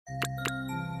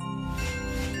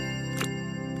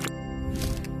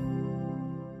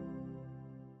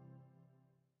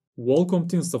Welcome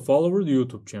to InstaFollowers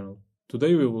YouTube channel.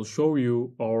 Today we will show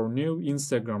you our new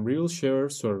Instagram Reels Share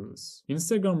service.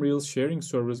 Instagram Reels sharing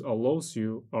service allows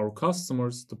you, our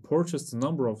customers, to purchase the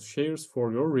number of shares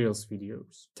for your Reels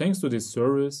videos. Thanks to this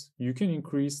service, you can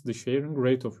increase the sharing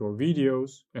rate of your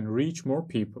videos and reach more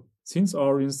people. Since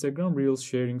our Instagram Reels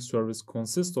sharing service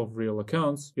consists of real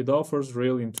accounts, it offers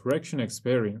real interaction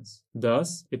experience.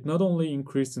 Thus, it not only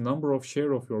increases the number of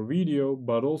share of your video,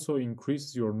 but also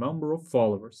increases your number of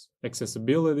followers,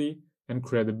 accessibility, and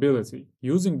credibility.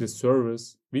 Using this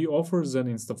service, we offer as an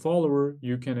InstaFollower,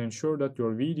 you can ensure that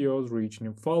your videos reach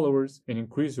new followers and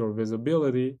increase your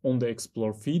visibility on the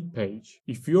Explore feed page.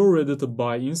 If you're ready to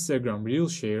buy Instagram Reel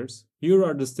shares, here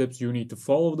are the steps you need to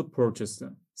follow to purchase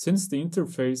them. Since the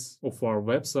interface of our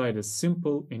website is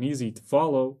simple and easy to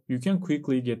follow, you can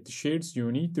quickly get the shares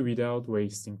you need to without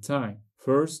wasting time.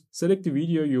 First, select the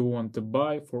video you want to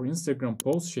buy for Instagram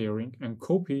post sharing and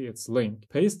copy its link.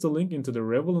 Paste the link into the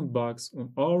relevant box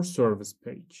on our service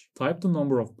page. Type the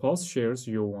number of post shares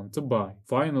you want to buy.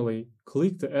 Finally,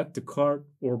 click the Add to Cart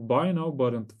or Buy Now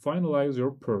button to finalize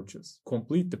your purchase.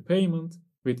 Complete the payment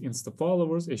with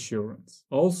InstaFollowers assurance.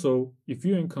 Also, if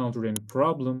you encounter any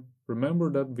problem,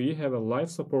 remember that we have a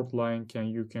live support line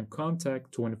you can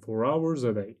contact 24 hours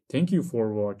a day. Thank you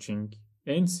for watching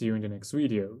and see you in the next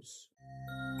videos.